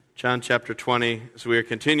John chapter 20, as we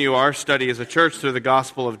continue our study as a church through the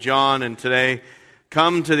Gospel of John, and today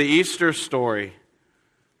come to the Easter story.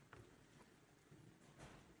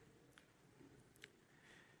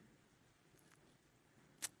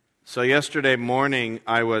 So yesterday morning,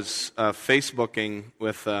 I was Facebooking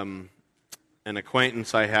with an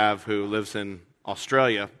acquaintance I have who lives in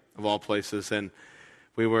Australia, of all places, and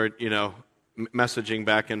we were, messaging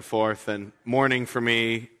back and forth, and morning for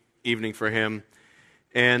me, evening for him.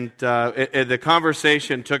 And the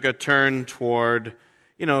conversation took a turn toward,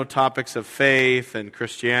 topics of faith and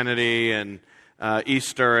Christianity and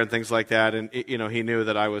Easter and things like that. And, he knew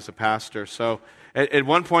that I was a pastor. So at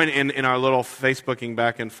one point in our little Facebooking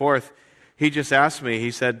back and forth, he just asked me,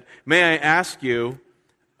 he said, "May I ask you,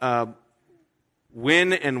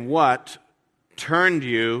 when and what turned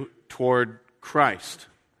you toward Christ?"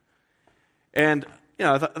 And,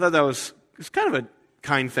 I thought that was kind of a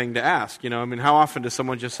kind thing to ask. How often does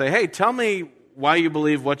someone just say, "Hey, tell me why you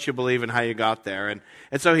believe what you believe and how you got there?"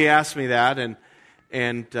 And so he asked me that, and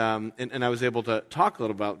I was able to talk a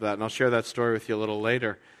little about that, and I'll share that story with you a little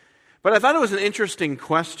later. But I thought it was an interesting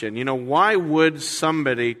question. Why would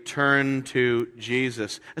somebody turn to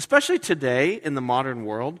Jesus, especially today in the modern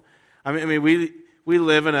world? I mean, we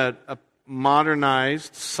live in a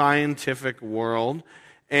modernized, scientific world.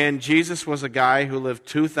 And Jesus was a guy who lived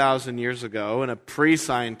 2,000 years ago in a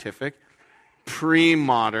pre-scientific,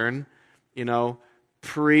 pre-modern,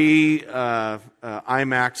 pre-IMAX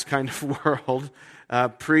kind of world,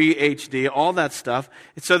 pre-HD, all that stuff.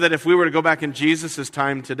 It's so that if we were to go back in Jesus'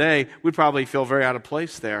 time today, we'd probably feel very out of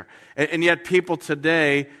place there. And yet people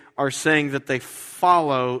today are saying that they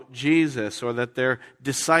follow Jesus or that they're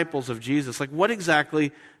disciples of Jesus. Like, what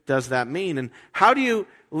exactly does that mean? And how do you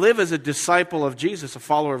live as a disciple of Jesus, a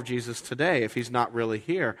follower of Jesus today, if he's not really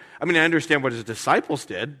here? I mean, I understand what his disciples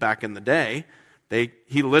did back in the day.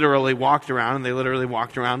 He literally walked around, and they literally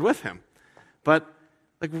walked around with him. But,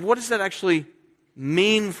 what does that actually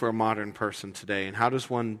mean for a modern person today, and how does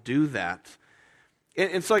one do that?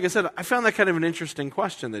 And so, like I said, I found that kind of an interesting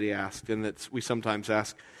question that he asked, and that we sometimes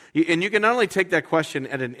ask. And you can not only take that question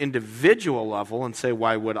at an individual level and say,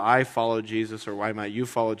 why would I follow Jesus, or why might you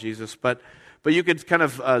follow Jesus, but you could kind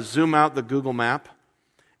of zoom out the Google map,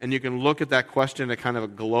 and you can look at that question at kind of a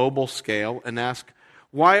global scale and ask,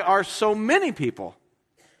 why are so many people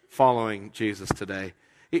following Jesus today?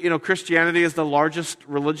 Christianity is the largest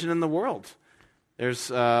religion in the world.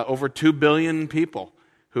 There's over 2 billion people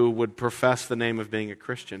who would profess the name of being a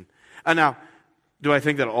Christian. Now, do I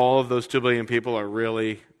think that all of those 2 billion people are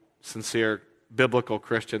really sincere biblical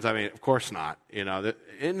Christians? I mean, of course not. And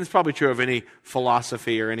it's probably true of any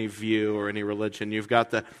philosophy or any view or any religion. You've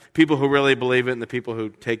got the people who really believe it and the people who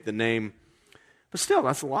take the name. But still,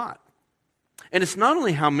 that's a lot. And it's not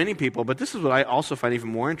only how many people, but this is what I also find even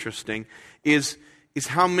more interesting, is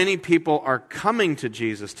how many people are coming to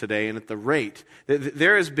Jesus today and at the rate.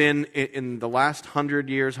 There has been, in the last 100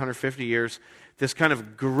 years, 150 years, this kind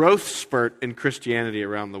of growth spurt in Christianity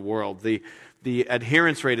around the world. The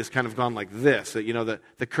adherence rate has kind of gone like this.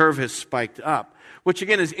 The curve has spiked up, which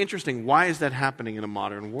again is interesting. Why is that happening in a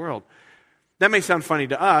modern world? That may sound funny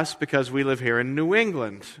to us because we live here in New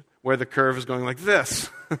England, where the curve is going like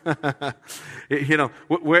this. Where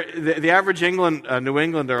the average New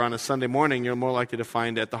Englander on a Sunday morning, you're more likely to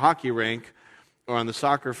find at the hockey rink or on the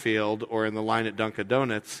soccer field or in the line at Dunkin'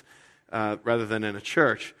 Donuts rather than in a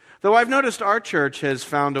church. Though I've noticed our church has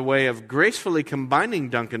found a way of gracefully combining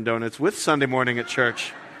Dunkin' Donuts with Sunday morning at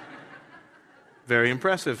church. Very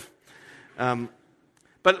impressive.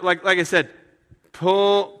 But like I said,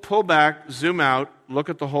 pull back, zoom out, look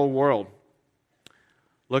at the whole world.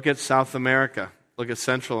 Look at South America. Look at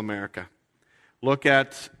Central America. Look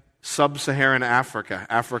at sub-Saharan Africa,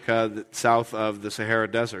 Africa south of the Sahara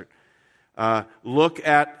Desert. Look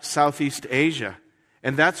at Southeast Asia.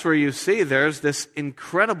 And that's where you see there's this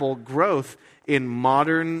incredible growth in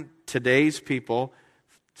modern, today's people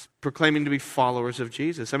proclaiming to be followers of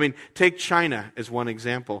Jesus. I mean, take China as one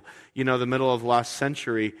example. The middle of last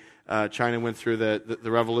century, China went through the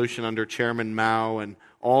revolution under Chairman Mao, and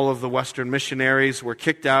all of the Western missionaries were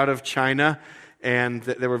kicked out of China, and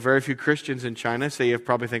there were very few Christians in China, so you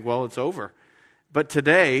probably think, well, it's over. But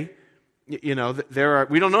today, we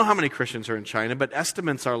don't know how many Christians are in China, but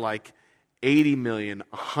estimates are like 80 million,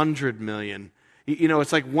 100 million.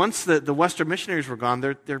 It's like once the Western missionaries were gone,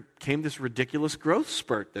 there came this ridiculous growth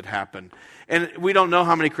spurt that happened. And we don't know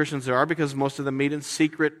how many Christians there are because most of them meet in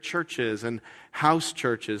secret churches and house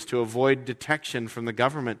churches to avoid detection from the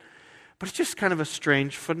government. But it's just kind of a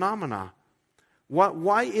strange phenomena.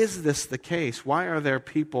 Why is this the case? Why are there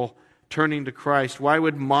people turning to Christ? Why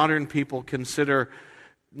would modern people consider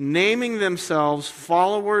naming themselves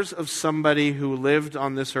followers of somebody who lived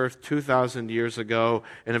on this earth 2,000 years ago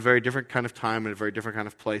in a very different kind of time, in a very different kind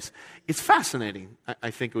of place. It's fascinating, I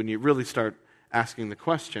think, when you really start asking the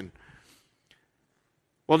question.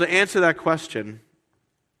 Well, to answer that question,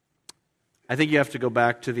 I think you have to go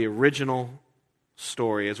back to the original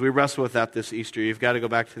story. As we wrestle with that this Easter, you've got to go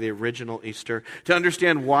back to the original Easter. To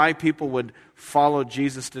understand why people would follow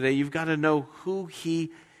Jesus today, you've got to know who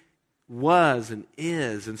he was and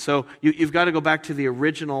is. And so you've got to go back to the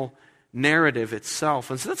original narrative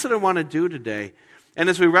itself. And so that's what I want to do today. And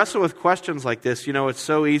as we wrestle with questions like this, it's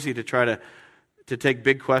so easy to try to take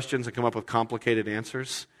big questions and come up with complicated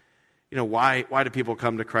answers. Why do people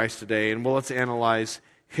come to Christ today? And let's analyze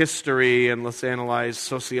history, and let's analyze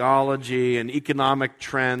sociology and economic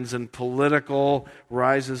trends and political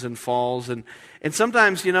rises and falls. And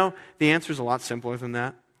sometimes, the answer is a lot simpler than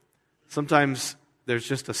that. Sometimes there's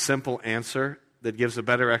just a simple answer that gives a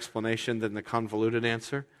better explanation than the convoluted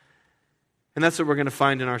answer. And that's what we're going to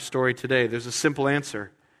find in our story today. There's a simple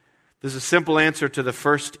answer. There's a simple answer to the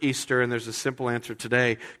first Easter, and there's a simple answer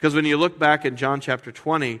today. Because when you look back in John chapter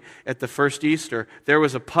 20 at the first Easter, there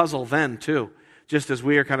was a puzzle then too. Just as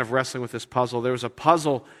we are kind of wrestling with this puzzle, there was a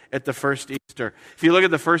puzzle at the first Easter. If you look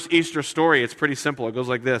at the first Easter story, it's pretty simple. It goes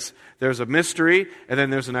like this. There's a mystery, and then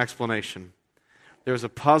there's an explanation. There was a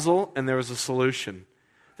puzzle, and there was a solution.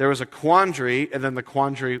 There was a quandary, and then the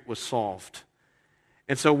quandary was solved.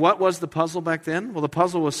 And so what was the puzzle back then? Well, the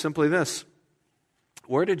puzzle was simply this.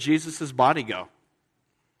 Where did Jesus' body go?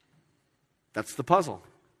 That's the puzzle.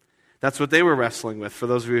 That's what they were wrestling with. For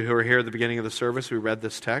those of you who were here at the beginning of the service, we read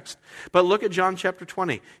this text. But look at John chapter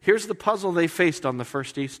 20. Here's the puzzle they faced on the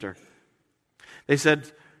first Easter. They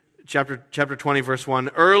said, chapter 20, verse 1,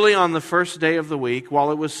 early on the first day of the week,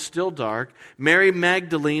 while it was still dark, Mary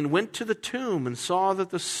Magdalene went to the tomb and saw that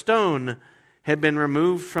the stone had been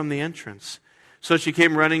removed from the entrance. So she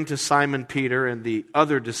came running to Simon Peter and the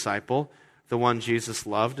other disciple, the one Jesus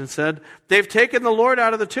loved, and said, they've taken the Lord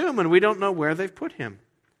out of the tomb, and we don't know where they've put him.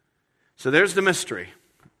 So there's the mystery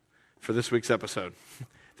for this week's episode.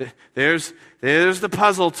 There's the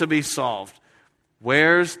puzzle to be solved.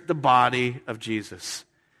 Where's the body of Jesus?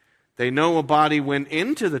 They know a body went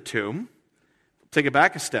into the tomb. Take it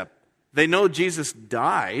back a step. They know Jesus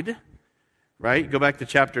died, right? Go back to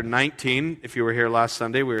chapter 19. If you were here last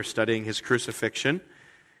Sunday, we were studying his crucifixion.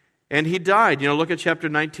 And he died. Look at chapter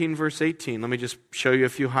 19, verse 18. Let me just show you a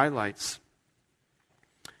few highlights.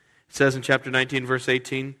 It says in chapter 19, verse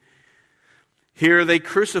 18, here they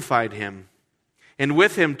crucified him, and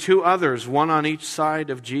with him 2 others, one on each side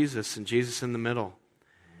of Jesus, and Jesus in the middle.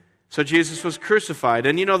 So Jesus was crucified.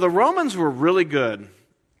 And the Romans were really good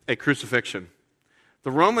at crucifixion.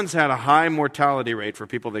 The Romans had a high mortality rate for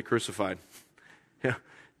people they crucified.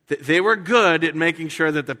 They were good at making sure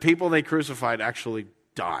that the people they crucified actually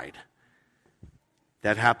died.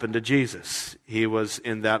 That happened to Jesus. He was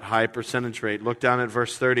in that high percentage rate. Look down at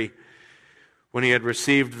verse 30. When he had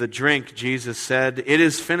received the drink, Jesus said, it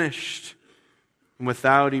is finished. And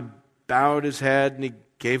without, he bowed his head and he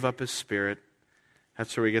gave up his spirit.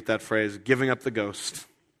 That's where we get that phrase, giving up the ghost.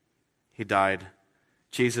 He died.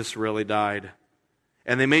 Jesus really died.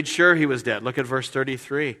 And they made sure he was dead. Look at verse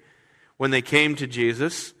 33. When they came to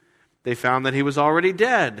Jesus, they found that he was already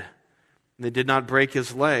dead. They did not break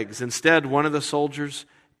his legs. Instead, one of the soldiers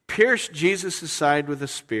pierced Jesus' side with a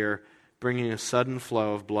spear, bringing a sudden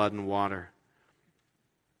flow of blood and water.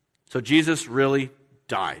 So Jesus really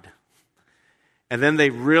died. And then they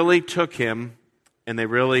really took him and they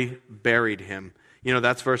really buried him.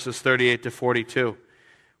 That's verses 38 to 42,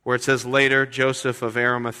 where it says, later, Joseph of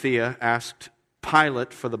Arimathea asked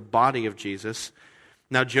Pilate for the body of Jesus.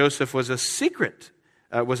 Now Joseph was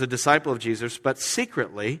a disciple of Jesus, but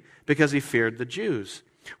secretly, because he feared the Jews.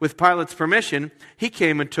 With Pilate's permission, he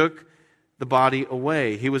came and took the body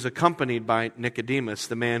away. He was accompanied by Nicodemus,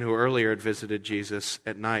 the man who earlier had visited Jesus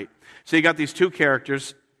at night. So you got these 2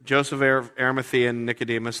 characters, Joseph of Arimathea and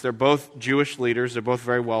Nicodemus. They're both Jewish leaders. They're both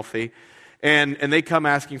very wealthy. And they come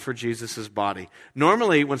asking for Jesus' body.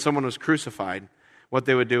 Normally, when someone was crucified, what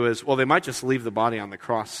they would do is, they might just leave the body on the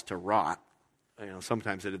cross to rot.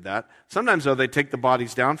 Sometimes they did that. Sometimes, though, they'd take the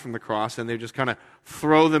bodies down from the cross and they just kind of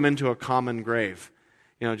throw them into a common grave.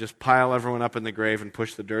 Just pile everyone up in the grave and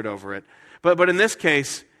push the dirt over it. But in this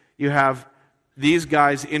case, you have these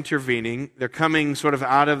guys intervening. They're coming sort of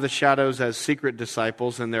out of the shadows as secret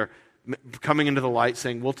disciples, and they're coming into the light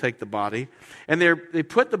saying, we'll take the body. And they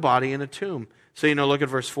put the body in a tomb. So, look at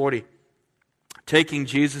verse 40. Taking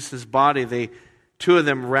Jesus' body, 2 of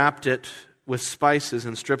them wrapped it with spices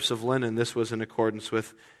and strips of linen. This was in accordance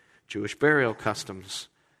with Jewish burial customs.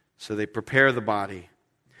 So they prepare the body.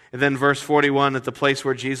 And then verse 41, at the place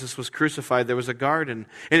where Jesus was crucified, there was a garden,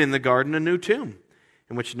 and in the garden a new tomb,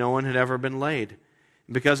 in which no one had ever been laid.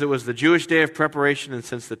 And because it was the Jewish day of preparation, and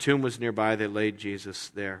since the tomb was nearby, they laid Jesus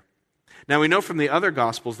there. Now we know from the other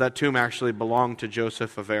Gospels that tomb actually belonged to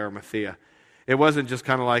Joseph of Arimathea. It wasn't just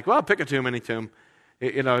kind of like, well, pick a tomb, any tomb.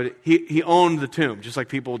 He owned the tomb, just like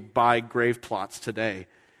people buy grave plots today.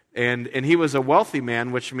 And he was a wealthy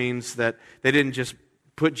man, which means that they didn't just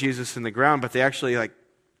put Jesus in the ground, but they actually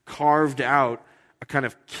carved out a kind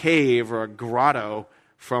of cave or a grotto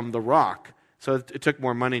from the rock. So it took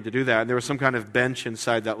more money to do that. And there was some kind of bench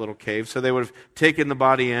inside that little cave. So they would have taken the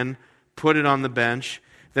body in, put it on the bench,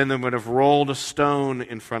 then they would have rolled a stone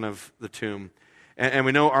in front of the tomb. And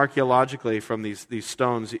we know archaeologically from these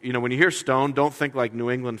stones, when you hear stone, don't think like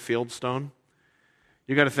New England field stone.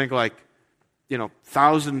 You got to think like,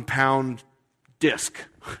 1,000-pound disc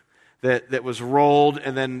that was rolled,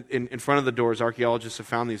 and then in front of the doors, archaeologists have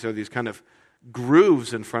found these kind of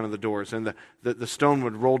grooves in front of the doors, and the stone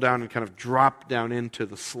would roll down and kind of drop down into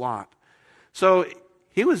the slot. So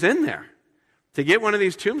he was in there. To get one of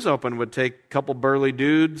these tombs open would take a couple burly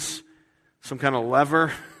dudes, some kind of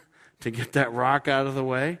lever to get that rock out of the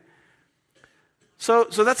way. So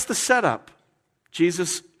that's the setup.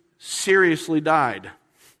 Jesus seriously died.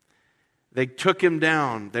 They took him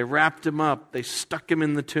down. They wrapped him up. They stuck him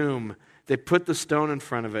in the tomb. They put the stone in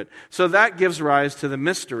front of it. So that gives rise to the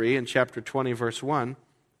mystery in chapter 20, verse 1,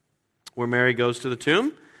 where Mary goes to the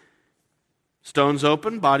tomb. Stone's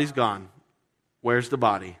open, body's gone. Where's the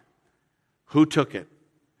body? Who took it?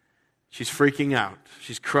 She's freaking out.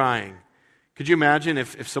 She's crying. Could you imagine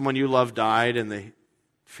if someone you love died and the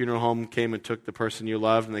funeral home came and took the person you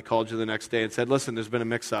loved and they called you the next day and said, listen, there's been a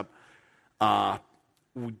mix-up.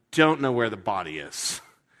 We don't know where the body is.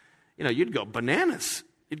 You'd go bananas.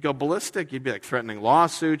 You'd go ballistic. You'd be threatening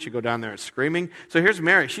lawsuits. You'd go down there and screaming. So here's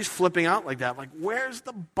Mary. She's flipping out like that. Where's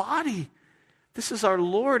the body? This is our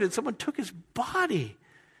Lord, and someone took his body.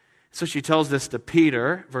 So she tells this to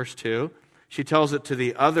Peter, verse 2. She tells it to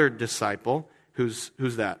the other disciple. Who's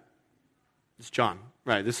that? It's John.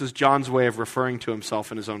 Right, this is John's way of referring to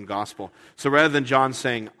himself in his own gospel. So rather than John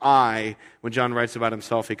saying, I, when John writes about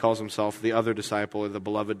himself, he calls himself the other disciple or the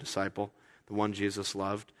beloved disciple, the one Jesus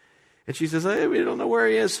loved. And she says, hey, we don't know where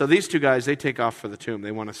he is. So these two guys, they take off for the tomb.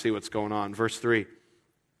 They want to see what's going on. Verse 3,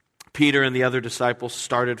 Peter and the other disciple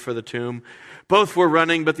started for the tomb. Both were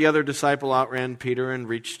running, but the other disciple outran Peter and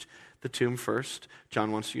reached the tomb first.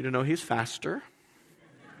 John wants you to know he's faster.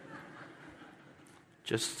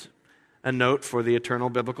 Just a note for the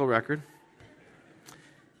eternal biblical record.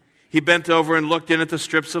 He bent over and looked in at the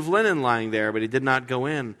strips of linen lying there, but he did not go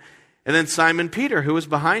in. And then Simon Peter, who was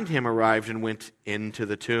behind him, arrived and went into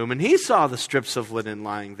the tomb. And he saw the strips of linen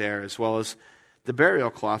lying there, as well as the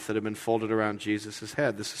burial cloth that had been folded around Jesus'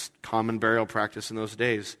 head. This is common burial practice in those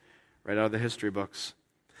days, right out of the history books.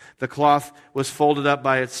 The cloth was folded up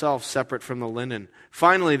by itself, separate from the linen.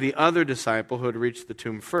 Finally, the other disciple who had reached the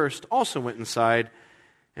tomb first also went inside,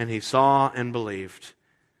 and he saw and believed.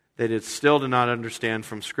 They still did not understand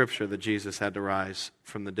from Scripture that Jesus had to rise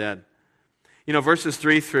from the dead. Verses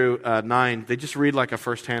 3 through 9, they just read like a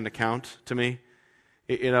first-hand account to me.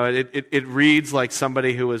 It reads like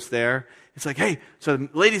somebody who was there. It's like, hey, so the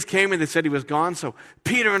ladies came and they said he was gone, so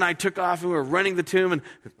Peter and I took off and we were running the tomb, and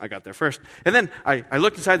I got there first. And then I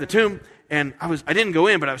looked inside the tomb, and I didn't go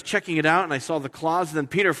in, but I was checking it out, and I saw the claws, and then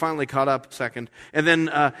Peter finally caught up second. And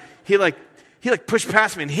then he pushed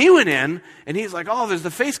past me, and he went in, and he's like, oh, there's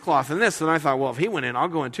the face cloth and this. And I thought, well, if he went in, I'll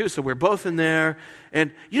go in too. So we're both in there.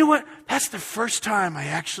 And you know what? That's the first time I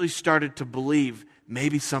actually started to believe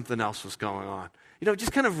maybe something else was going on. It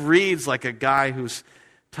just kind of reads like a guy who's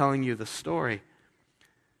telling you the story.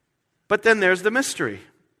 But then there's the mystery.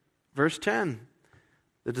 Verse 10.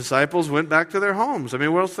 The disciples went back to their homes. What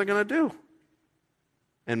else are they going to do?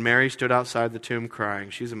 And Mary stood outside the tomb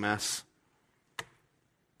crying. She's a mess.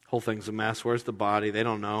 Whole thing's a mess. Where's the body? They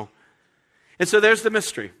don't know. And so there's the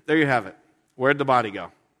mystery. There you have it. Where'd the body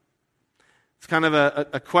go? It's kind of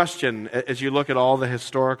a question as you look at all the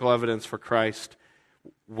historical evidence for Christ.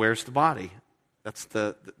 Where's the body? That's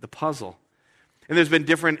the puzzle. And there's been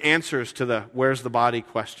different answers to the where's the body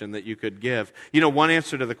question that you could give. One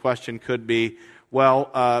answer to the question could be,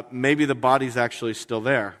 well, maybe the body's actually still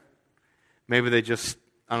there. Maybe they just,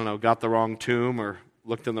 got the wrong tomb or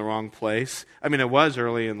looked in the wrong place. It was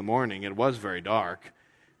early in the morning. It was very dark.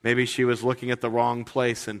 Maybe she was looking at the wrong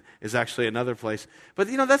place and is actually another place. But,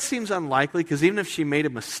 that seems unlikely, because even if she made a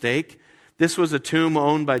mistake, this was a tomb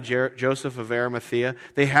owned by Joseph of Arimathea.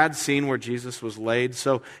 They had seen where Jesus was laid.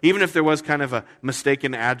 So even if there was kind of a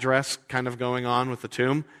mistaken address kind of going on with the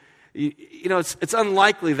tomb, It's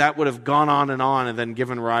unlikely that would have gone on and then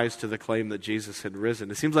given rise to the claim that Jesus had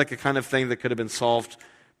risen. It seems like a kind of thing that could have been solved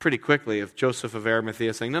pretty quickly if Joseph of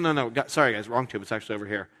Arimathea saying, no, sorry guys, wrong tomb, it's actually over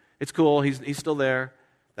here. It's cool, he's still there.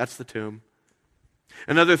 That's the tomb.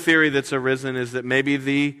 Another theory that's arisen is that maybe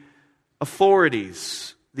the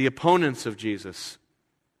authorities, the opponents of Jesus,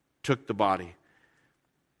 took the body.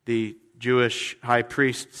 The Jewish high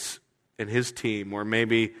priests and his team, or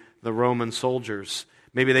maybe the Roman soldiers,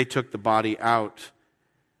 maybe they took the body out.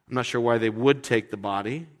 I'm not sure why they would take the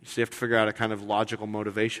body. You have to figure out a kind of logical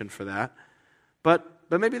motivation for that. But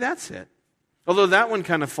maybe that's it. Although that one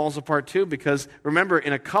kind of falls apart too, because remember,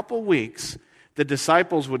 in a couple weeks, the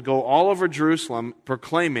disciples would go all over Jerusalem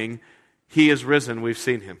proclaiming, he is risen, we've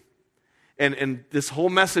seen him. And this whole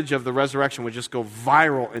message of the resurrection would just go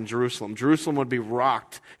viral in Jerusalem. Jerusalem would be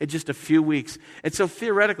rocked in just a few weeks. And so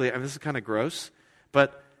theoretically, this is kind of gross,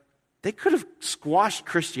 but they could have squashed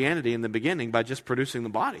Christianity in the beginning by just producing the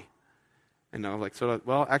body.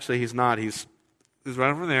 Actually he's not. He's right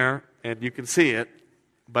over there, and you can see it,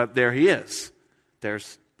 but there he is.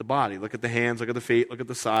 There's the body. Look at the hands, look at the feet, look at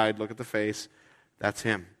the side, look at the face. That's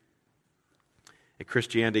him. And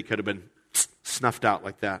Christianity could have been snuffed out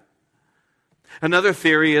like that. Another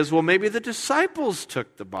theory is, maybe the disciples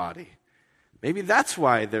took the body. Maybe that's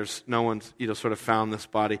why there's no one's, sort of found this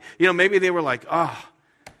body. Maybe they were like,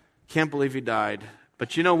 can't believe he died.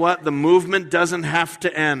 But you know what? The movement doesn't have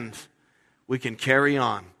to end. We can carry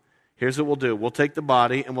on. Here's what we'll do. We'll take the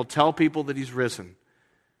body and we'll tell people that he's risen.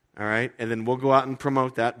 All right? And then we'll go out and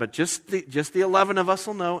promote that. But just the 11 of us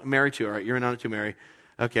will know. Mary too. All right, you're in on it too, Mary.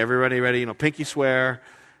 Okay, everybody ready? Pinky swear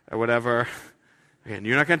or whatever. Okay, and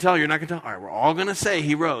you're not going to tell? All right, we're all going to say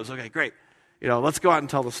he rose. Okay, great. Let's go out and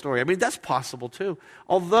tell the story. That's possible too.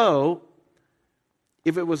 Although,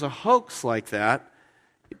 if it was a hoax like that,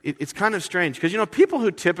 it's kind of strange. Because, people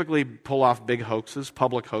who typically pull off big hoaxes,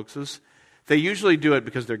 public hoaxes, they usually do it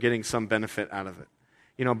because they're getting some benefit out of it.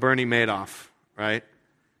 Bernie Madoff, right?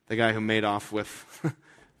 The guy who made off with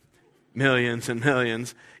millions and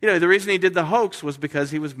millions. The reason he did the hoax was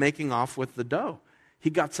because he was making off with the dough. He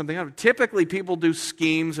got something out of it. Typically, people do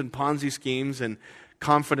schemes and Ponzi schemes and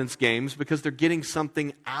confidence games because they're getting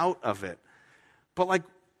something out of it. But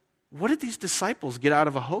what did these disciples get out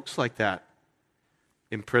of a hoax like that?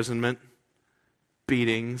 Imprisonment,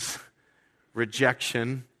 beatings,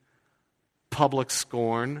 rejection, public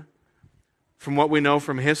scorn. From what we know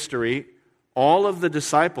from history, all of the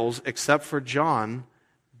disciples, except for John,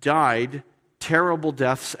 died terrible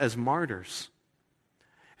deaths as martyrs.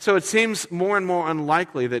 So it seems more and more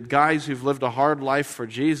unlikely that guys who've lived a hard life for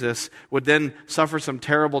Jesus would then suffer some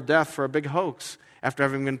terrible death for a big hoax after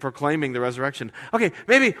having been proclaiming the resurrection. Okay,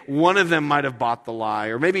 maybe one of them might have bought the lie,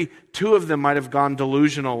 or maybe two of them might have gone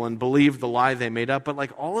delusional and believed the lie they made up,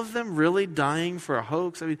 but all of them really dying for a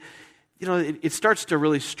hoax? It starts to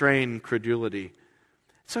really strain credulity.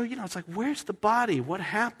 So, it's where's the body? What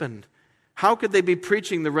happened? How could they be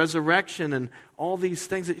preaching the resurrection and all these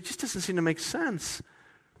things? It just doesn't seem to make sense.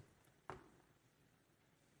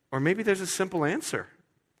 Or maybe there's a simple answer.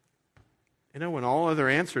 When all other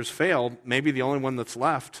answers fail, maybe the only one that's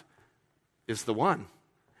left is the one.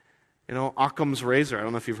 Occam's razor. I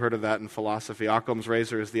don't know if you've heard of that in philosophy. Occam's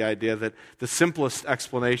razor is the idea that the simplest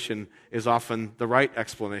explanation is often the right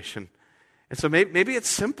explanation. And so maybe it's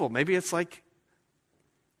simple. Maybe it's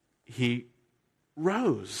he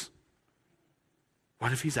rose.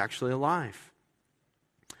 What if he's actually alive?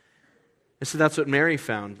 And so that's what Mary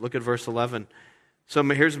found. Look at verse 11. So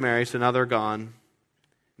here's Mary, so now they're gone.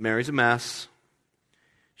 Mary's a mess.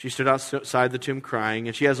 She stood outside the tomb crying,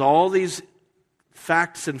 and she has all these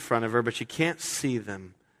facts in front of her, but she can't see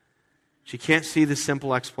them. She can't see the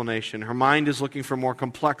simple explanation. Her mind is looking for more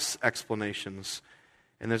complex explanations,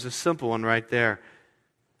 and there's a simple one right there.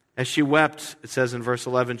 As she wept, it says in verse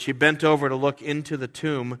 11, she bent over to look into the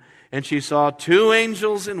tomb, and she saw two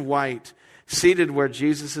angels in white, seated where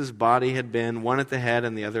Jesus' body had been, one at the head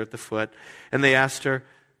and the other at the foot. And they asked her,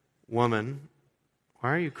 "Woman,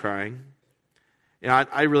 why are you crying?"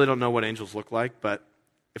 I really don't know what angels look like, but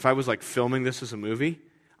if I was filming this as a movie,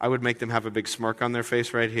 I would make them have a big smirk on their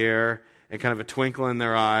face right here and kind of a twinkle in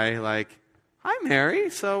their eye, "Hi, Mary,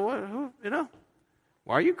 so,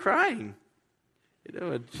 why are you crying?"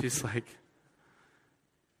 And she's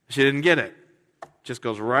she didn't get it. Just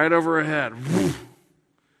goes right over her head.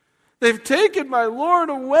 "They've taken my Lord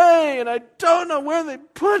away, and I don't know where they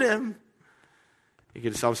put him." You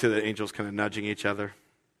can just see the angels kind of nudging each other.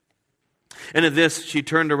 And at this, she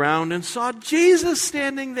turned around and saw Jesus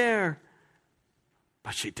standing there.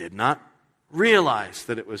 But she did not realize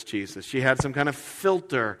that it was Jesus. She had some kind of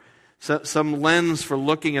filter, some lens for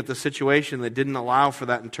looking at the situation that didn't allow for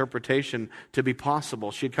that interpretation to be possible.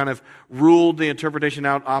 She had kind of ruled the interpretation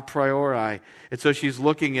out a priori. And so she's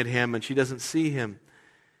looking at him and she doesn't see him.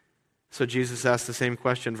 So Jesus asked the same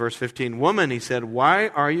question, verse 15. Woman, he said, why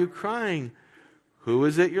are you crying? Who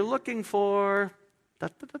is it you're looking for? Da,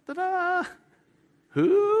 da, da, da, da.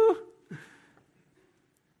 Who?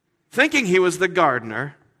 Thinking he was the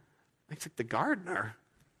gardener. He's like, the gardener?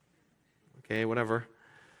 Okay, whatever.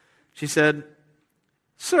 She said,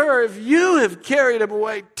 Sir, if you have carried him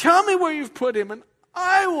away, tell me where you've put him, and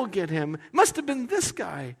I will get him. It must have been this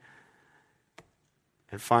guy.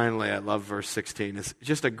 And finally, I love verse 16. It's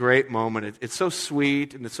just a great moment. It's so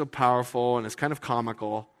sweet, and it's so powerful, and it's kind of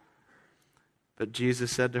comical. But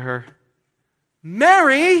Jesus said to her,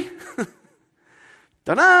 Mary!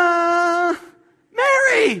 Ta-da!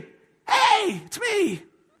 Mary! Hey, it's me!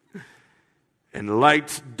 And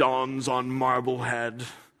light dawns on Marblehead.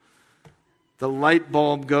 The light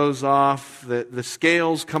bulb goes off, the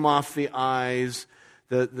scales come off the eyes,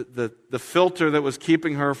 the filter that was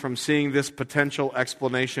keeping her from seeing this potential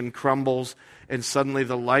explanation crumbles, and suddenly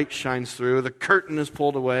the light shines through, the curtain is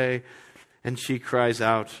pulled away, and she cries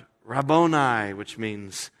out, Rabboni, which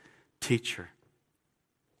means teacher.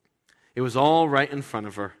 It was all right in front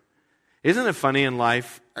of her. Isn't it funny in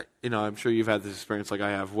life, I'm sure you've had this experience like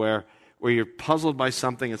I have, where you're puzzled by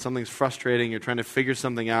something and something's frustrating, you're trying to figure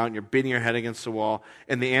something out, and you're beating your head against the wall,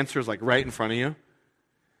 and the answer is like right in front of you,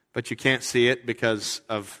 but you can't see it because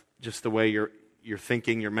of just the way you're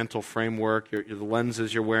thinking, your mental framework, the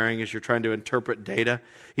lenses you're wearing as you're trying to interpret data.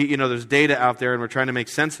 There's data out there, and we're trying to make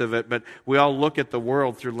sense of it, but we all look at the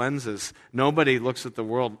world through lenses. Nobody looks at the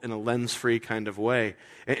world in a lens-free kind of way.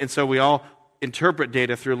 And so we all interpret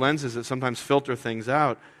data through lenses that sometimes filter things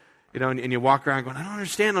out. And you walk around going, I don't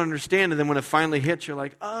understand. And then when it finally hits, you're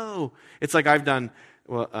like, oh. It's like I've done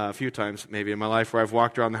a few times maybe in my life where I've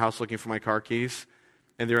walked around the house looking for my car keys,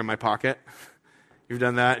 and they're in my pocket. You've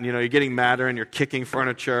done that, and you're getting madder, and you're kicking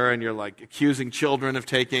furniture, and you're like accusing children of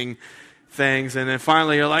taking things, and then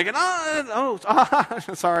finally you're like,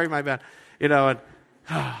 sorry, my bad.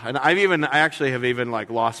 And I actually have even like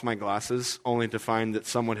lost my glasses only to find that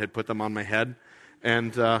someone had put them on my head.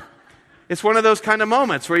 And it's one of those kind of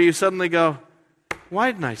moments where you suddenly go, why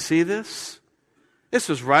didn't I see this? This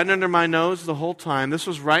was right under my nose the whole time. This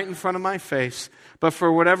was right in front of my face. But for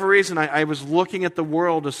whatever reason, I was looking at the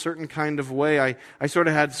world a certain kind of way. I sort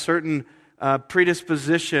of had certain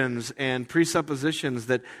predispositions and presuppositions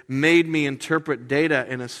that made me interpret data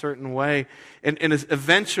in a certain way. And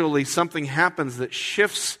eventually something happens that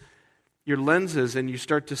shifts your lenses and you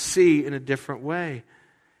start to see in a different way.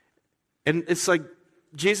 And it's like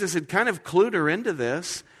Jesus had kind of clued her into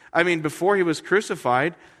this. I mean, before he was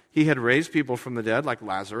crucified, he had raised people from the dead like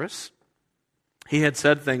Lazarus. He had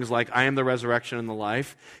said things like, I am the resurrection and the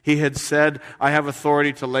life. He had said, I have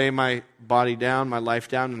authority to lay my body down, my life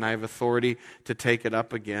down, and I have authority to take it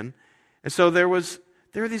up again. And so there were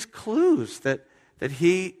these clues that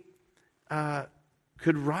he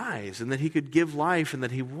could rise and that he could give life and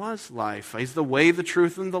that he was life. He's the way, the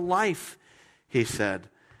truth, and the life, he said.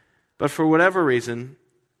 But for whatever reason,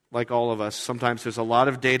 like all of us, sometimes there's a lot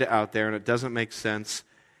of data out there and it doesn't make sense,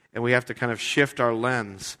 and we have to kind of shift our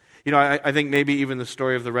lens. I think maybe even the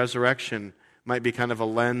story of the resurrection might be kind of a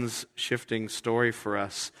lens-shifting story for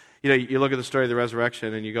us. You look at the story of the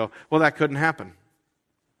resurrection and you go, well, that couldn't happen.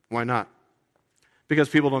 Why not? Because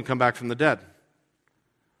people don't come back from the dead.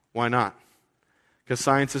 Why not? Because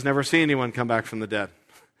science has never seen anyone come back from the dead.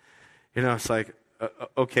 It's like,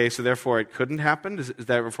 okay, so therefore it couldn't happen? Is that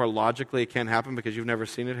therefore logically it can't happen because you've never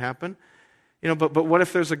seen it happen? But what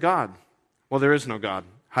if there's a God? Well, there is no God.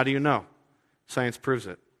 How do you know? Science proves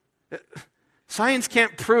it. Science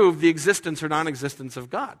can't prove the existence or non-existence of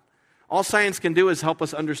God. All science can do is help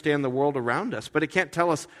us understand the world around us, but it can't tell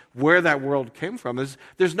us where that world came from.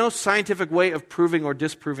 There's no scientific way of proving or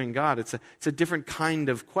disproving God. It's a different kind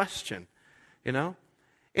of question, And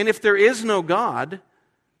if there is no God,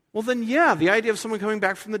 well then yeah, the idea of someone coming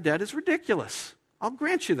back from the dead is ridiculous. I'll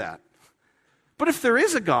grant you that. But if there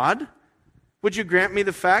is a God, would you grant me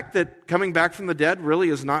the fact that coming back from the dead really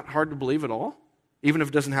is not hard to believe at all? Even if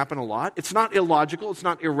it doesn't happen a lot. It's not illogical. It's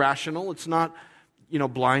not irrational. It's not,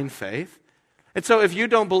 blind faith. And so if you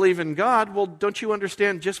don't believe in God, well, don't you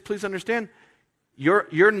understand? Just please understand,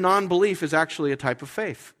 your non-belief is actually a type of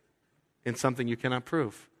faith in something you cannot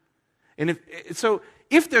prove. And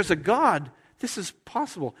if there's a God, this is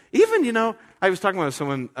possible. Even, I was talking about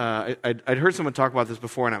someone, I'd heard someone talk about this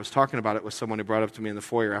before, and I was talking about it with someone who brought it up to me in the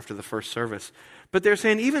foyer after the first service. But they're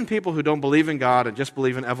saying even people who don't believe in God and just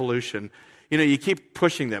believe in evolution, you keep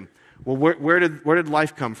pushing them. Well, where did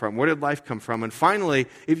life come from? Where did life come from? And finally,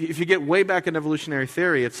 if you get way back in evolutionary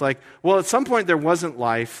theory, it's like, well, at some point there wasn't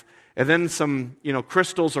life, and then some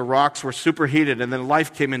crystals or rocks were superheated, and then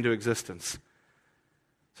life came into existence.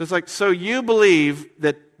 So it's like, so you believe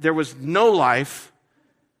that there was no life,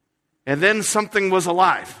 and then something was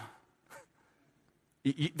alive.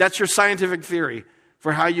 That's your scientific theory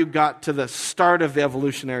for how you got to the start of the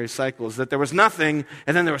evolutionary cycle, is that there was nothing,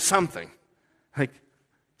 and then there was something.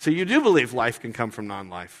 So you do believe life can come from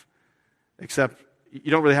non-life, except you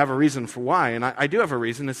don't really have a reason for why. And I do have a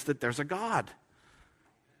reason. It's that there's a God.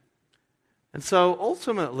 And so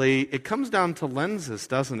ultimately, it comes down to lenses,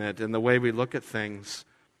 doesn't it, in the way we look at things.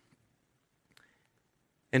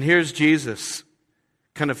 And here's Jesus,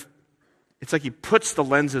 it's like he puts the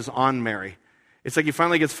lenses on Mary. It's like he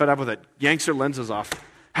finally gets fed up with it, yanks her lenses off,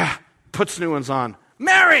 puts new ones on.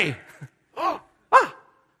 Mary!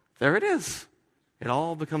 There it is. It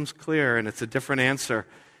all becomes clear, and it's a different answer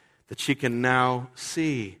that she can now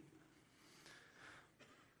see.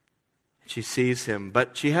 She sees him,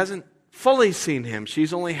 but she hasn't fully seen him.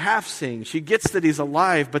 She's only half seeing. She gets that he's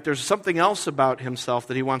alive, but there's something else about himself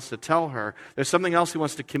that he wants to tell her. There's something else he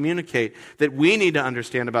wants to communicate that we need to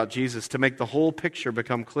understand about Jesus to make the whole picture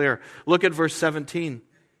become clear. Look at verse 17.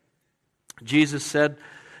 Jesus said,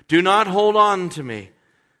 "Do not hold on to me."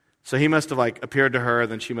 So he must have appeared to her,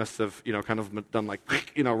 then she must have, kind of done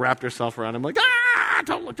wrapped herself around him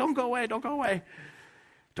don't go away, don't go away.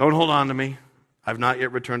 Don't hold on to me. I've not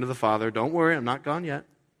yet returned to the Father. Don't worry, I'm not gone yet.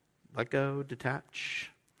 Let go,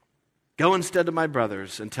 detach. Go instead to my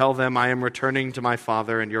brothers and tell them I am returning to my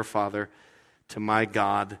Father and your Father, to my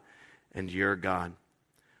God and your God.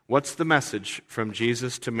 What's the message from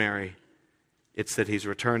Jesus to Mary? It's that he's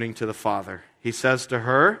returning to the Father. He says to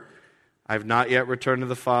her, I've not yet returned to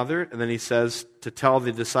the Father. And then he says to tell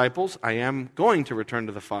the disciples, I am going to return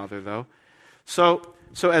to the Father, though. So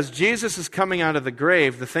as Jesus is coming out of the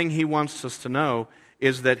grave, the thing he wants us to know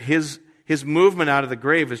is that his movement out of the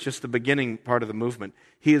grave is just the beginning part of the movement.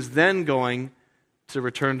 He is then going to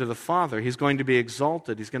return to the Father. He's going to be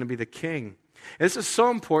exalted. He's going to be the King. And this is so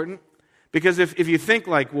important because if you think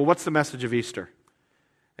what's the message of Easter?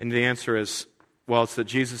 And the answer is, it's that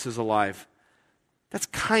Jesus is alive. That's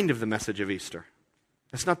kind of the message of Easter.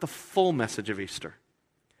 That's not the full message of Easter.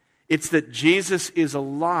 It's that Jesus is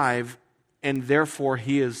alive and therefore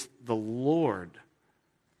he is the Lord.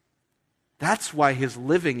 That's why his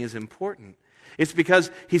living is important. It's because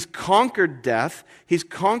he's conquered death, he's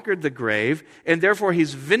conquered the grave, and therefore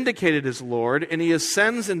he's vindicated as Lord, and he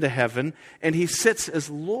ascends into heaven, and he sits as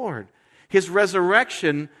Lord. His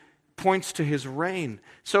resurrection points to his reign.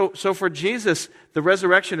 So for Jesus, the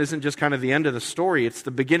resurrection isn't just kind of the end of the story, it's the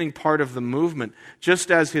beginning part of the movement. Just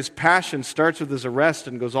as his passion starts with his arrest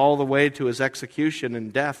and goes all the way to his execution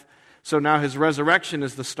and death, so now his resurrection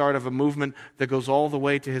is the start of a movement that goes all the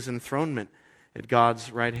way to his enthronement at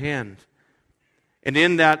God's right hand. And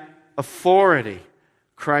in that authority,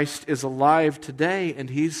 Christ is alive today, and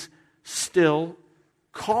he's still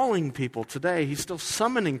calling people today. He's still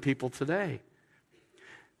summoning people today.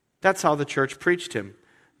 That's how the church preached him.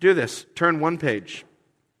 Do this. Turn one page.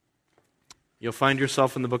 You'll find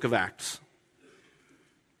yourself in the book of Acts.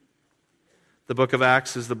 The book of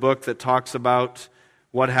Acts is the book that talks about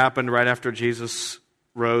what happened right after Jesus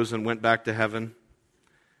rose and went back to heaven,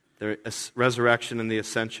 the resurrection and the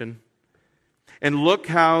ascension. And look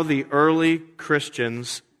how the early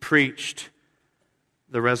Christians preached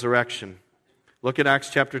the resurrection. Look at Acts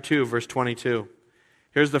chapter 2, verse 22.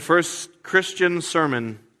 Here's the first Christian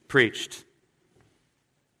sermon preached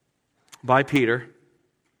by Peter.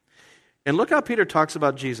 And look how Peter talks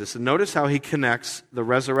about Jesus. And notice how he connects the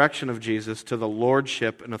resurrection of Jesus to the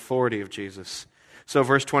lordship and authority of Jesus. So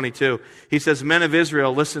verse 22, he says, Men of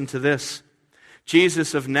Israel, listen to this.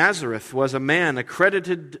 Jesus of Nazareth was a man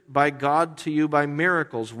accredited by God to you by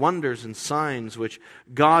miracles, wonders, and signs which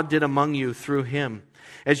God did among you through him.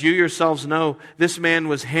 As you yourselves know, this man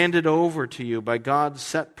was handed over to you by God's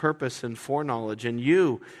set purpose and foreknowledge, and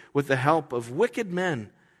you, with the help of wicked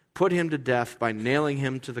men, put him to death by nailing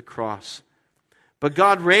him to the cross. But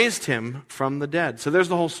God raised him from the dead. So there's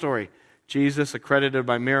the whole story. Jesus accredited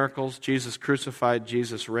by miracles, Jesus crucified,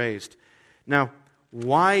 Jesus raised. Now,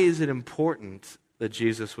 why is it important that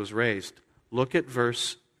Jesus was raised? Look at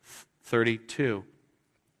verse 32.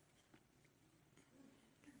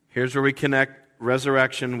 Here's where we connect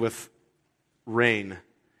resurrection with reign.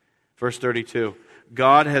 Verse 32.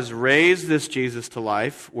 God has raised this Jesus to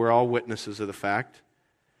life. We're all witnesses of the fact.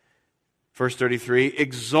 Verse 33.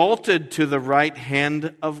 Exalted to the right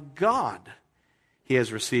hand of God, he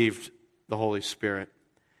has received the Holy Spirit.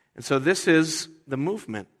 And so this is the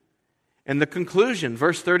movement. And the conclusion,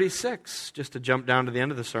 verse 36, just to jump down to the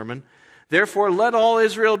end of the sermon. Therefore, let all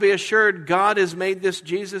Israel be assured, God has made this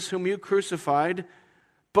Jesus whom you crucified,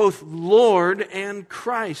 both Lord and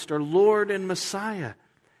Christ, or Lord and Messiah.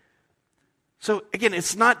 So again,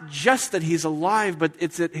 it's not just that he's alive, but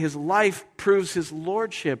it's that his life proves his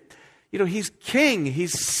lordship. You know, he's king,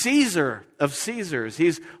 he's Caesar of Caesars,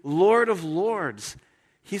 he's Lord of lords.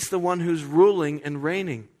 He's the one who's ruling and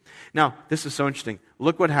reigning. Now, this is so interesting.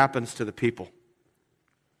 Look what happens to the people.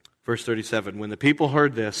 Verse 37, when the people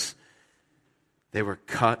heard this, they were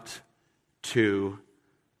cut to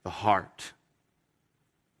the heart.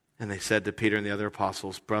 And they said to Peter and the other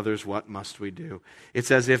apostles, brothers, what must we do?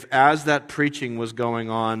 It's as if as that preaching was going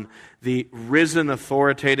on, the risen,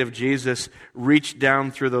 authoritative Jesus reached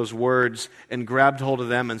down through those words and grabbed hold of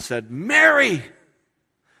them and said, Mary!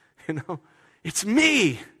 You know, it's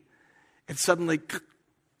me! And suddenly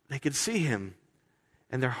they could see him.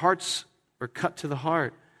 And their hearts were cut to the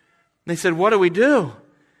heart. And they said, what do we do?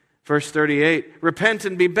 Verse 38, repent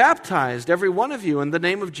and be baptized, every one of you, in the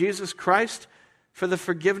name of Jesus Christ, for the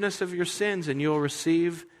forgiveness of your sins, and you will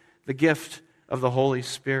receive the gift of the Holy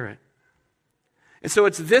Spirit. And so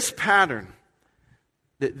it's this pattern.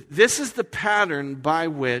 This is the pattern by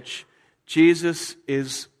which Jesus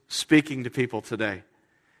is speaking to people today.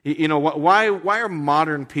 You know, why are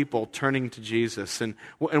modern people turning to Jesus? And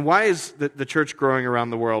why is the church growing around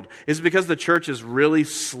the world? Is it because the church is really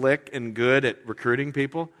slick and good at recruiting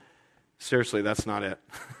people? Seriously, that's not it.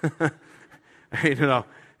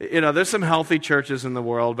 You know, there's some healthy churches in the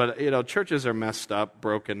world, but, you know, churches are messed up,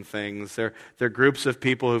 broken things. They're groups of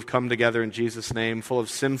people who've come together in Jesus' name, full of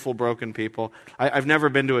sinful, broken people. I've never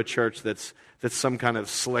been to a church that's some kind of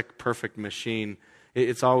slick, perfect machine.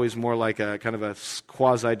 It's always more like a kind of a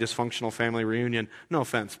quasi-dysfunctional family reunion. No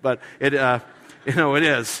offense, but it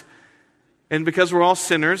is. And because we're all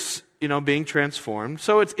sinners, you know, being transformed.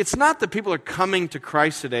 So it's not that people are coming to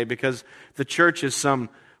Christ today because the church is some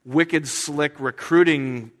wicked, slick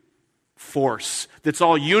recruiting force that's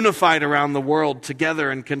all unified around the world together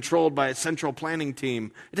and controlled by a central planning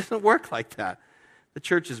team. It doesn't work like that. The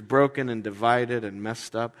church is broken and divided and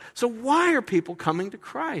messed up. So why are people coming to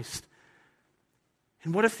Christ?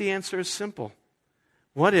 And what if the answer is simple?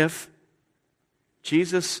 What if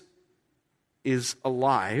Jesus is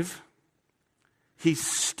alive? He's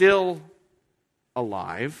still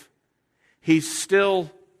alive. He's still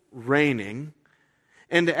reigning.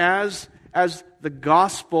 And as the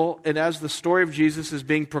gospel and as the story of Jesus is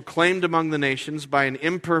being proclaimed among the nations by an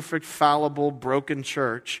imperfect, fallible, broken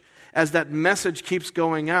church, as that message keeps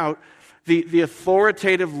going out, the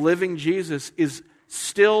authoritative living Jesus is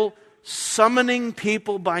still summoning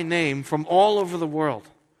people by name from all over the world.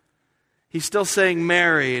 He's still saying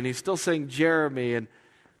Mary, and he's still saying Jeramie, and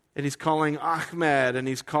he's calling Ahmed, and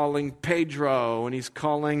he's calling Pedro, and he's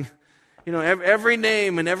calling, you know, every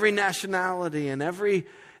name and every nationality and every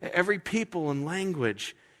people and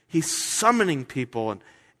language. He's summoning people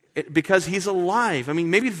because he's alive. I mean,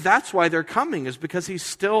 maybe that's why they're coming, is because he's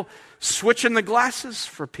still switching the glasses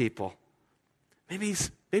for people. Maybe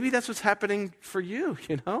that's what's happening for you,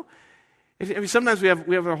 you know? I mean, sometimes we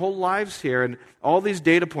have our whole lives here, and all these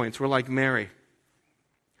data points, we're like Mary.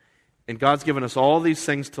 And God's given us all these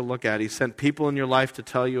things to look at. He sent people in your life to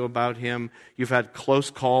tell you about Him. You've had close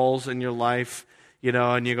calls in your life, you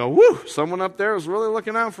know, and you go, whoo, someone up there was really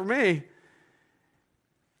looking out for me.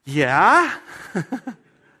 Yeah?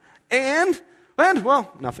 and,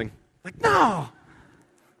 well, nothing. Like, no.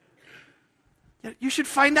 You should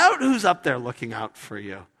find out who's up there looking out for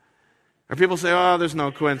you. Or people say, oh, there's no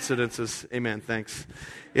coincidences. Amen, thanks.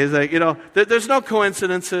 Is like, you know, there's no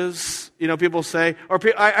coincidences. You know, people say,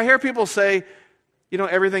 I hear people say, you know,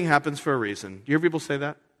 everything happens for a reason. You hear people say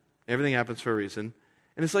that? Everything happens for a reason.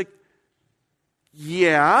 And it's like,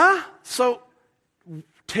 yeah, so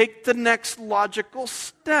take the next logical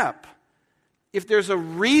step. If there's a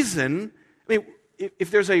reason, I mean,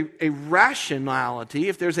 if there's a rationality,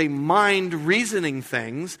 if there's a mind reasoning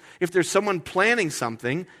things, if there's someone planning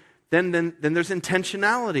something, then there's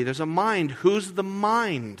intentionality. There's a mind. Who's the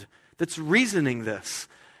mind that's reasoning this?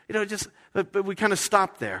 You know, but we kind of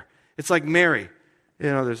stop there. It's like Mary.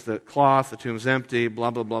 You know, there's the cloth, the tomb's empty,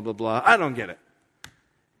 blah, blah, blah, blah, blah. I don't get it.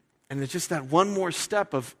 And it's just that one more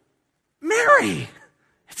step of, Mary,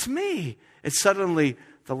 it's me. And suddenly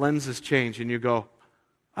the lenses change and you go,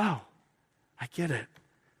 oh, I get it.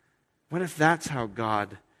 What if that's how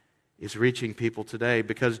God is reaching people today?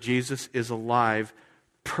 Because Jesus is alive,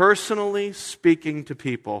 personally speaking to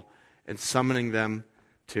people and summoning them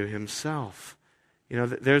to Himself.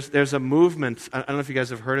 There's a movement. I don't know if you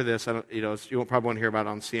guys have heard of this. You won't probably want to hear about it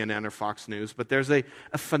on CNN or Fox News, but there's a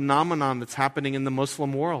phenomenon that's happening in the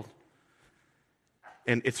Muslim world.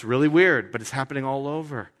 And it's really weird, but it's happening all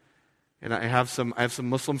over. And I have some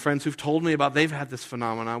Muslim friends who've told me about they've had this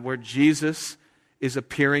phenomenon where Jesus is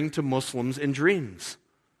appearing to Muslims in dreams.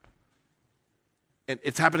 And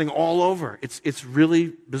it's happening all over. It's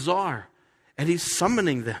really bizarre. And he's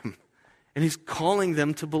summoning them. And he's calling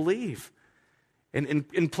them to believe. And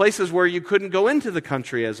in places where you couldn't go into the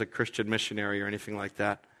country as a Christian missionary or anything like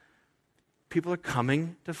that, people are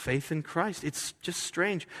coming to faith in Christ. It's just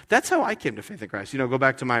strange. That's how I came to faith in Christ. Go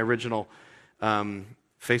back to my original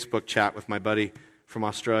Facebook chat with my buddy from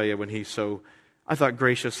Australia when he I thought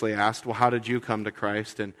graciously asked, well, how did you come to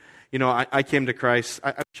Christ? And, I came to Christ, I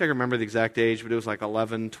wish I could remember the exact age, but it was like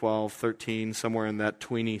 11, 12, 13, somewhere in that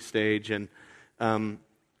tweeny stage. And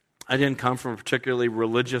I didn't come from a particularly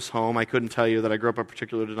religious home. I couldn't tell you that I grew up in a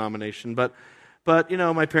particular denomination, but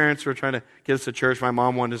my parents were trying to get us to church. My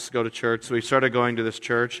mom wanted us to go to church, so we started going to this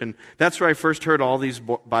church, and that's where I first heard all these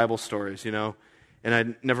Bible stories, and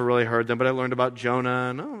I'd never really heard them, but I learned about Jonah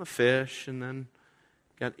and the fish, and then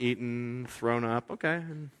got eaten, thrown up, okay,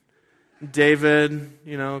 and David,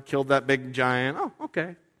 killed that big giant, oh,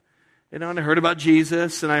 okay, and I heard about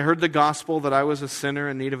Jesus, and I heard the gospel that I was a sinner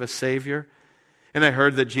in need of a Savior, and I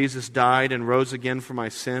heard that Jesus died and rose again for my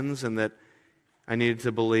sins, and that I needed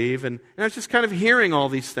to believe. And I was just kind of hearing all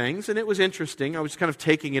these things, and it was interesting. I was kind of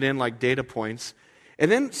taking it in like data points.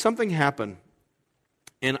 And then something happened.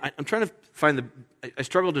 And I'm trying to find I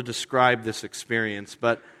struggle to describe this experience,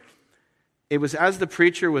 but it was as the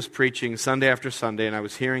preacher was preaching Sunday after Sunday, and I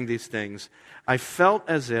was hearing these things, I felt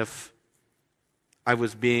as if I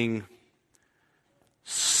was being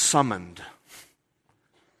summoned,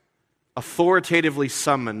 authoritatively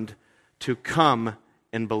summoned to come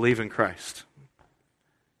and believe in Christ.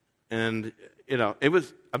 And,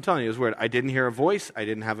 I'm telling you, it was weird. I didn't hear a voice. I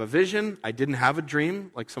didn't have a vision. I didn't have a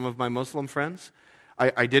dream like some of my Muslim friends.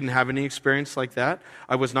 I didn't have any experience like that.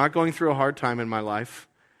 I was not going through a hard time in my life.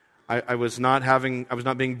 I was not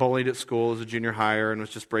being bullied at school as a junior higher and was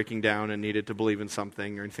just breaking down and needed to believe in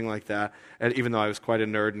something or anything like that. And even though I was quite a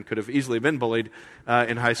nerd and could have easily been bullied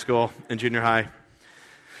in high school and junior high.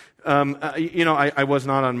 I was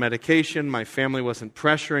not on medication. My family wasn't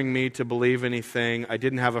pressuring me to believe anything. I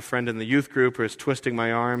didn't have a friend in the youth group who was twisting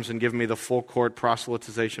my arms and giving me the full court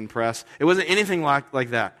proselytization press. It wasn't anything like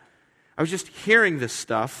that. I was just hearing this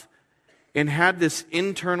stuff and had this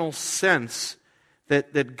internal sense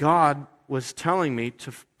that God was telling me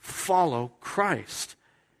to follow Christ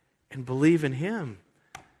and believe in Him.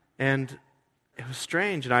 And it was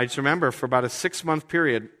strange. And I just remember for about a 6-month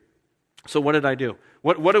period. So what did I do?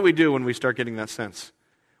 What do we do when we start getting that sense?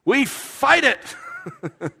 We fight it.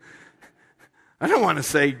 I don't want to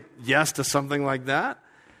say yes to something like that.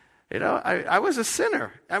 I was a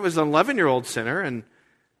sinner. I was an 11-year-old sinner, and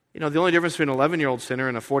the only difference between an 11-year-old sinner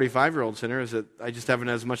and a 45-year-old sinner is that I just haven't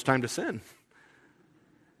had as much time to sin.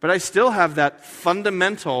 But I still have that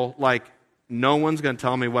fundamental, no one's going to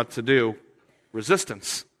tell me what to do,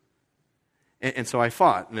 resistance. And so I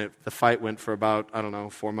fought, and the fight went for about,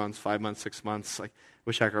 4 months, 5 months, 6 months. I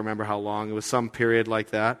wish I could remember how long. It was some period like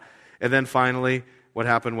that. And then finally, what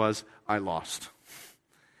happened was I lost.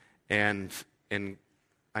 And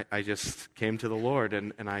I just came to the Lord,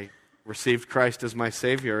 and I received Christ as my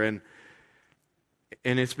Savior. And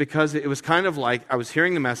it's because it was kind of like I was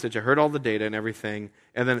hearing the message, I heard all the data and everything,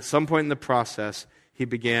 and then at some point in the process, He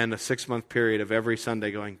began a 6-month period of every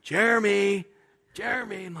Sunday going, Jeramie,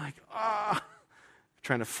 and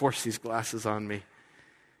trying to force these glasses on me.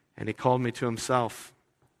 And He called me to Himself.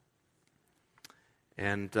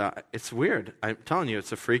 And it's weird. I'm telling you,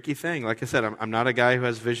 it's a freaky thing. Like I said, I'm not a guy who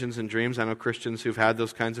has visions and dreams. I know Christians who've had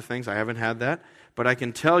those kinds of things. I haven't had that. But I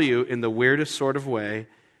can tell you in the weirdest sort of way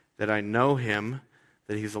that I know Him,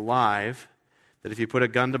 that He's alive, that if you put a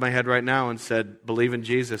gun to my head right now and said, believe in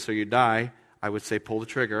Jesus or you die, I would say, pull the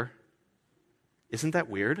trigger. Isn't that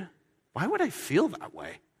weird? Why would I feel that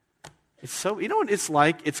way? It's so, what it's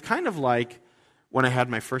like? It's kind of like when I had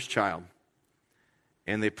my first child.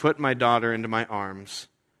 And they put my daughter into my arms.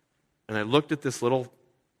 And I looked at this little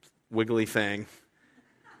wiggly thing.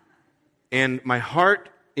 And my heart,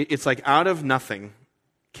 it's like out of nothing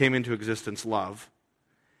came into existence love.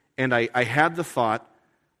 And I had the thought,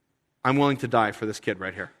 I'm willing to die for this kid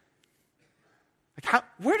right here.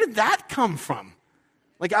 Where did that come from?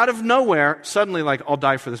 Out of nowhere, suddenly I'll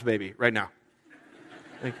die for this baby right now.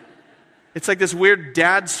 It's like this weird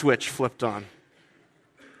dad switch flipped on.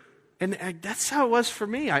 And that's how it was for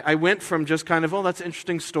me. I went from just kind of, that's an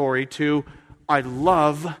interesting story, to I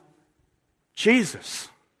love Jesus.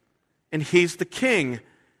 And He's the King.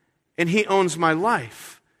 And He owns my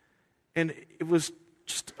life. And it was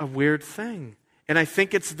just a weird thing. And I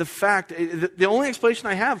think it's the fact, the only explanation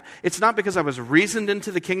I have, it's not because I was reasoned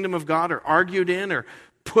into the kingdom of God or argued in or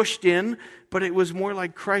pushed in, but it was more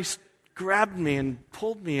like Christ grabbed me and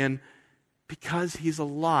pulled me in because He's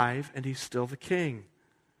alive and He's still the King.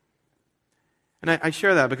 And I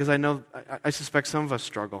share that because I know, I suspect some of us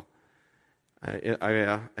struggle.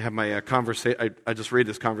 I have my conversation, I just read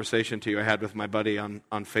this conversation to you I had with my buddy on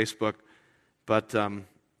Facebook. But,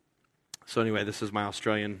 so anyway, this is my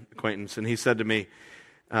Australian acquaintance, and he said to me,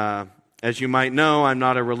 as you might know, I'm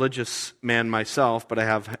not a religious man myself, but I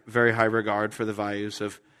have very high regard for the values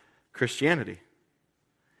of Christianity.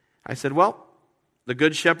 I said, well, the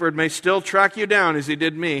Good Shepherd may still track you down as he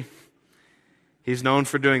did me. He's known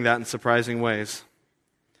for doing that in surprising ways.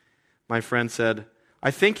 My friend said,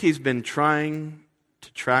 I think he's been trying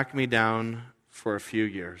to track me down for a few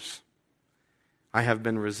years. I have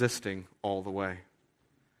been resisting all the way.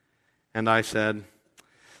 And I said,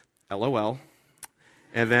 LOL.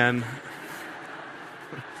 And then,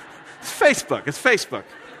 it's Facebook.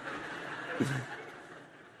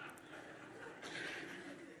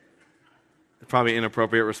 Probably an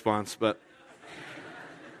inappropriate response, but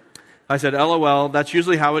I said, LOL, that's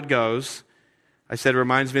usually how it goes. I said, it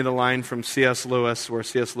reminds me of the line from C.S. Lewis, where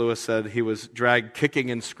C.S. Lewis said he was dragged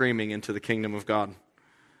kicking and screaming into the kingdom of God.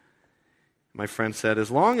 My friend said,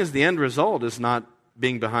 as long as the end result is not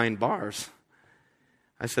being behind bars.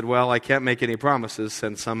 I said, well, I can't make any promises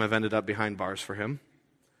since some have ended up behind bars for him.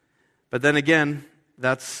 But then again,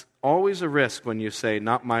 that's always a risk when you say,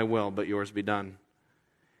 not my will, but yours be done.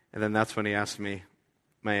 And then that's when he asked me,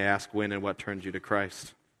 may I ask when and what turned you to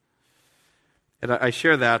Christ? And I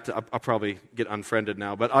share that, I'll probably get unfriended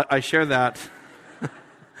now, but I share that,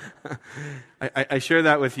 I share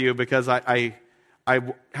that with you because I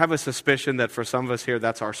have a suspicion that for some of us here,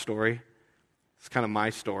 that's our story. It's kind of my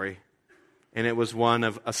story. And it was one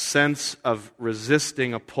of a sense of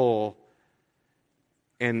resisting a pull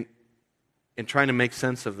and trying to make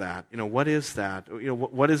sense of that. You know, what is that? You know,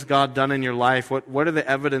 what has God done in your life? What are the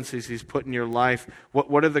evidences He's put in your life?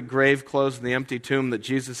 What are the grave clothes and the empty tomb that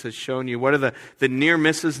Jesus has shown you? What are the near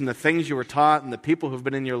misses and the things you were taught and the people who've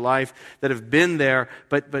been in your life that have been there?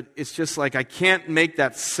 But it's just like I can't make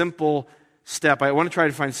that simple step. I want to try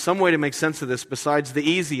to find some way to make sense of this besides the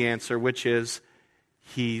easy answer, which is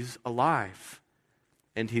He's alive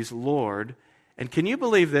and He's Lord. And can you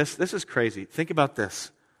believe this? This is crazy. Think about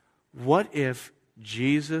this. What if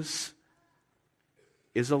Jesus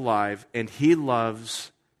is alive and He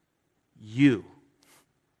loves you?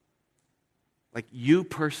 Like you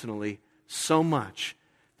personally so much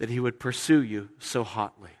that He would pursue you so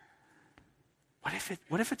hotly. What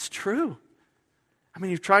if it's true? I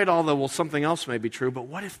mean, you've tried all the, well, something else may be true, but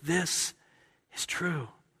what if this is true?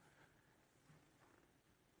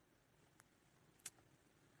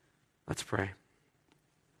 Let's pray.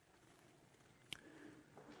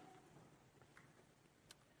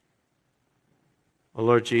 Oh,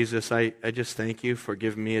 Lord Jesus, I just thank You for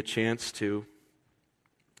giving me a chance to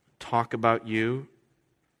talk about You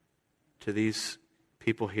to these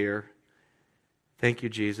people here. Thank You,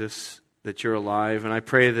 Jesus, that You're alive. And I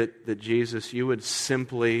pray that Jesus, You would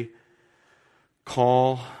simply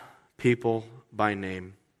call people by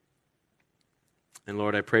name. And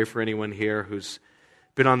Lord, I pray for anyone here who's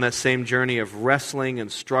been on that same journey of wrestling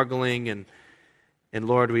and struggling. And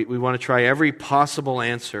Lord, we want to try every possible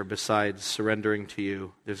answer besides surrendering to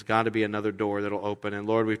You. There's got to be another door that'll open. And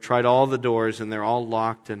Lord, we've tried all the doors and they're all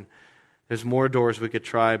locked. And there's more doors we could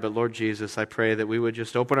try. But Lord Jesus, I pray that we would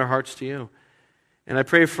just open our hearts to You. And I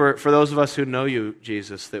pray for those of us who know You,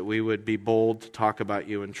 Jesus, that we would be bold to talk about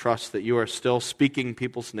You and trust that You are still speaking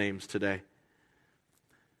people's names today.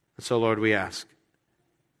 And so, Lord, we ask,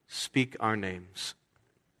 speak our names.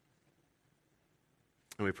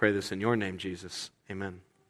 And we pray this in Your name, Jesus. Amen.